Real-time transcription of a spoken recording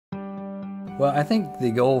Well, I think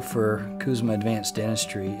the goal for Kuzma Advanced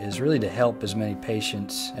Dentistry is really to help as many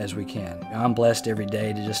patients as we can. I'm blessed every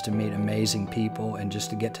day to meet amazing people and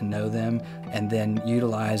just to get to know them, and then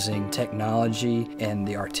utilizing technology and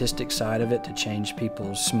the artistic side of it to change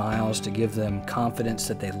people's smiles, to give them confidence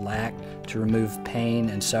that they lack, to remove pain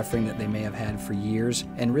and suffering that they may have had for years,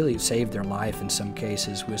 and really save their life in some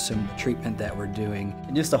cases with some treatment that we're doing.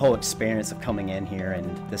 And just the whole experience of coming in here,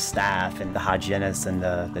 and the staff and the hygienists and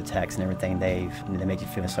the techs and everything, they make you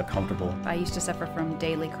feel so comfortable. I used to suffer from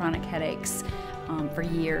daily chronic headaches for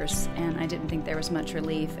years, and I didn't think there was much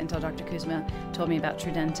relief until Dr. Kuzma told me about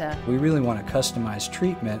Trudenta. We really want to customize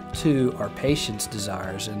treatment to our patients'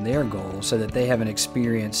 desires and their goals so that they have an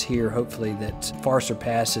experience here, hopefully, that far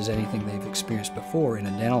surpasses anything they've experienced before in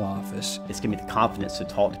a dental office. It's given me the confidence to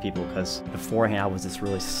talk to people, because beforehand I was just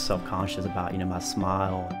really self-conscious about, my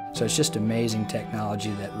smile. So it's just amazing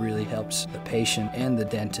technology that really helps the patient and the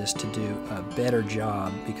dentist to do a better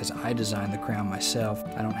job, because I designed the crown myself.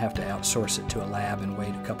 I don't have to outsource it to a lab and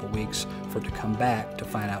wait a couple weeks for it to come back to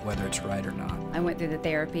find out whether it's right or not. I went through the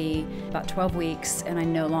therapy about 12 weeks, and I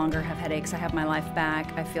no longer have headaches. I have my life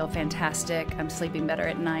back. I feel fantastic. I'm sleeping better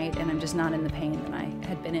at night, and I'm just not in the pain that I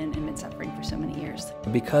had been in and been suffering for so many years.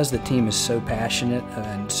 Because the team is so passionate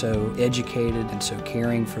and so educated and so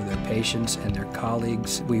caring for their patients and their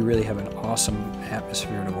colleagues, we really have an awesome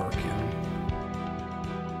atmosphere to work in.